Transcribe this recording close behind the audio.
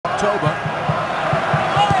October.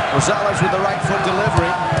 Rosales with the right foot delivery.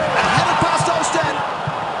 And headed past Agustin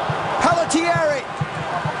Pelletieri.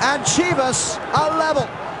 And Chivas are level.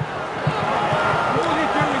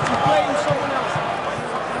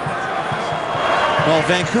 Well,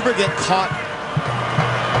 Vancouver get caught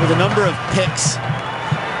with a number of picks.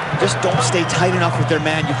 Just don't stay tight enough with their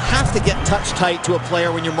man. You have to get touch tight to a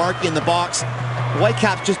player when you're marking in the box.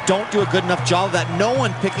 Whitecaps just don't do a good enough job of that. No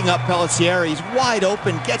one picking up Pelletieri. He's wide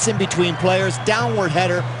open, gets in between players, downward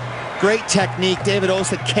header. Great technique. David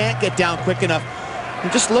Osa can't get down quick enough.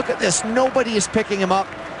 And just look at this. Nobody is picking him up.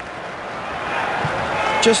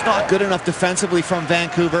 Just not good enough defensively from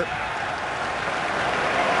Vancouver.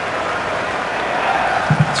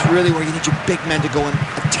 It's really where you need your big men to go and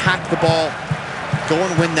attack the ball. Go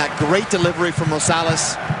and win that. Great delivery from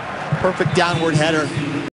Rosales. Perfect downward header.